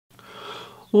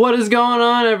What is going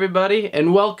on, everybody,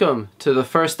 and welcome to the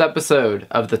first episode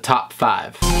of the Top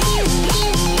 5.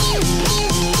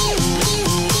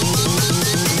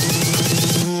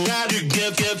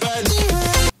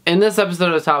 In this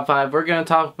episode of Top 5, we're going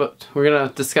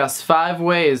to discuss 5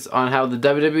 ways on how the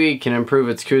WWE can improve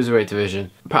its Cruiserweight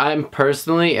division. I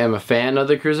personally am a fan of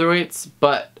the Cruiserweights,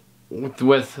 but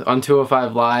on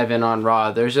 205 Live and on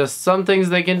Raw, there's just some things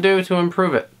they can do to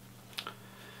improve it.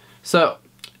 So,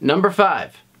 number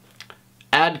 5.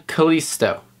 Add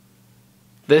Kliskey.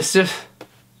 This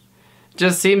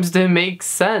just seems to make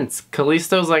sense.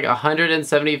 Kliskey's like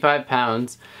 175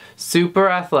 pounds, super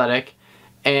athletic,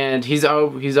 and he's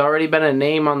already been a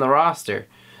name on the roster.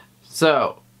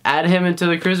 So add him into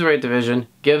the Cruiserweight division,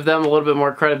 give them a little bit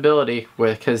more credibility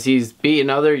because he's beaten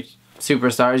other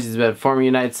superstars, he's been former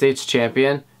United States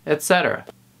champion, etc.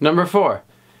 Number 4.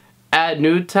 Add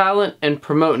new talent and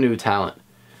promote new talent.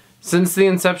 Since the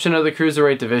inception of the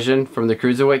Cruiserweight division from the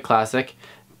Cruiserweight Classic,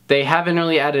 they haven't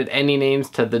really added any names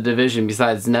to the division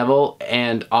besides Neville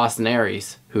and Austin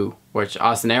Aries, which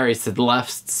Austin Aries had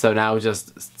left, so now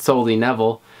just solely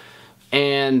Neville.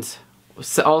 And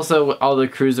also all the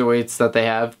Cruiserweights that they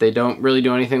have, they don't really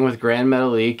do anything with Grand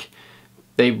Metalik.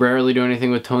 They rarely do anything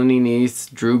with Tony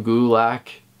Nese, Drew Gulak,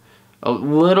 a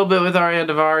little bit with Arya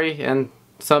Daivari, and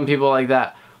some people like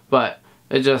that. But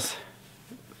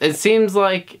it seems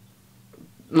like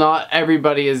not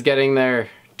everybody is getting their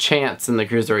chance in the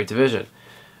Cruiserweight division,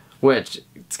 which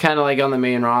it's kind of like on the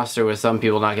main roster with some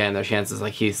people not getting their chances,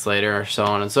 like Heath Slater or so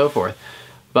on and so forth.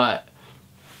 But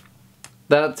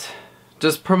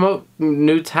just promote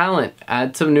new talent,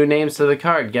 add some new names to the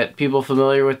card, get people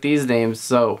familiar with these names,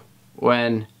 so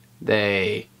when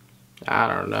they,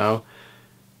 I don't know,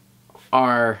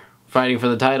 are fighting for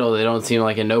the title, they don't seem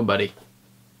like a nobody.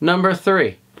 Number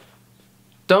 3.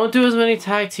 Don't do as many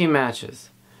tag team matches.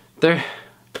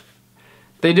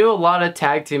 They do a lot of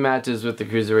tag team matches with the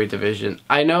Cruiserweight division.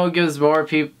 I know it gives more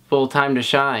people time to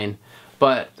shine,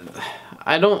 but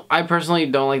I personally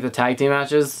don't like the tag team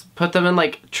matches. Put them in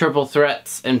like triple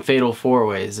threats and fatal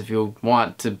 4-ways if you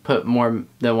want to put more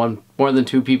than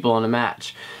 2 people in a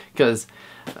match, because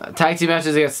tag team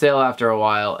matches get stale after a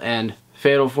while, and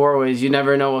fatal 4-ways, you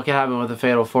never know what can happen with a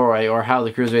fatal 4-way or how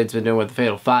the Cruiserweight's been doing with the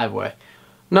fatal 5-way.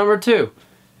 Number 2.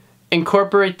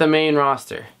 Incorporate the main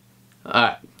roster.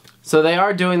 Alright, so they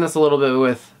are doing this a little bit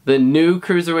with the new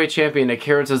Cruiserweight champion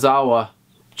Akira Tozawa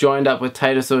joined up with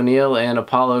Titus O'Neil and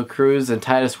Apollo Crews and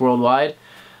Titus Worldwide,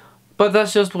 but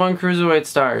that's just one Cruiserweight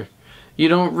star. You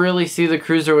don't really see the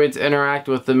Cruiserweights interact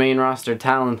with the main roster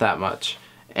talent that much,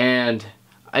 and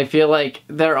I feel like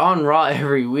they're on Raw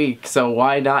every week, so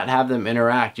why not have them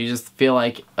interact? You just feel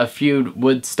like a feud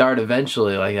would start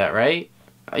eventually like that, right?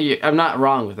 I'm not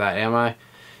wrong with that, am I?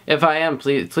 If I am,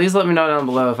 please let me know down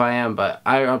below if I am, but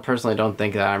I personally don't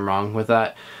think that I'm wrong with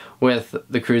that, with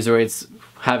the Cruiserweights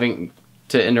having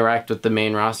to interact with the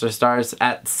main roster stars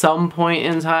at some point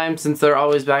in time, since they're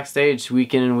always backstage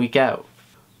week in and week out.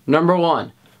 Number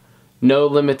 1, no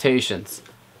limitations.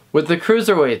 With the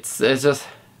Cruiserweights, it's just,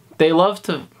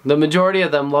 the majority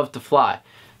of them love to fly.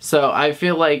 So I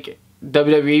feel like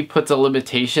WWE puts a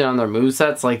limitation on their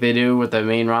movesets like they do with the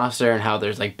main roster and how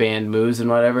there's like banned moves and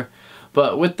whatever.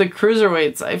 But with the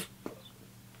Cruiserweights,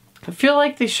 I feel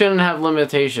like they shouldn't have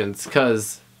limitations,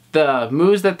 because the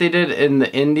moves that they did in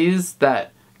the Indies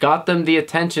that got them the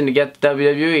attention to get to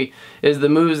WWE is the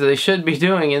moves that they should be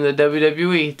doing in the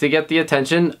WWE to get the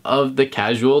attention of the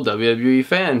casual WWE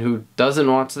fan who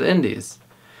doesn't watch the Indies.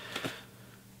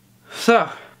 So,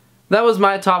 that was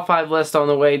my top 5 list on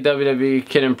the way WWE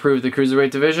can improve the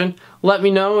Cruiserweight division. Let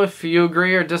me know if you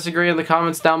agree or disagree in the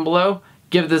comments down below.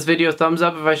 Give this video a thumbs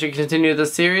up if I should continue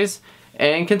this series,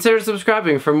 and consider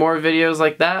subscribing for more videos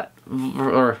like that,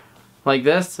 or like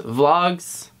this,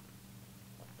 vlogs,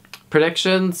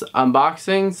 predictions,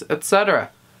 unboxings, etc.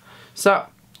 So,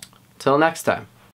 till next time.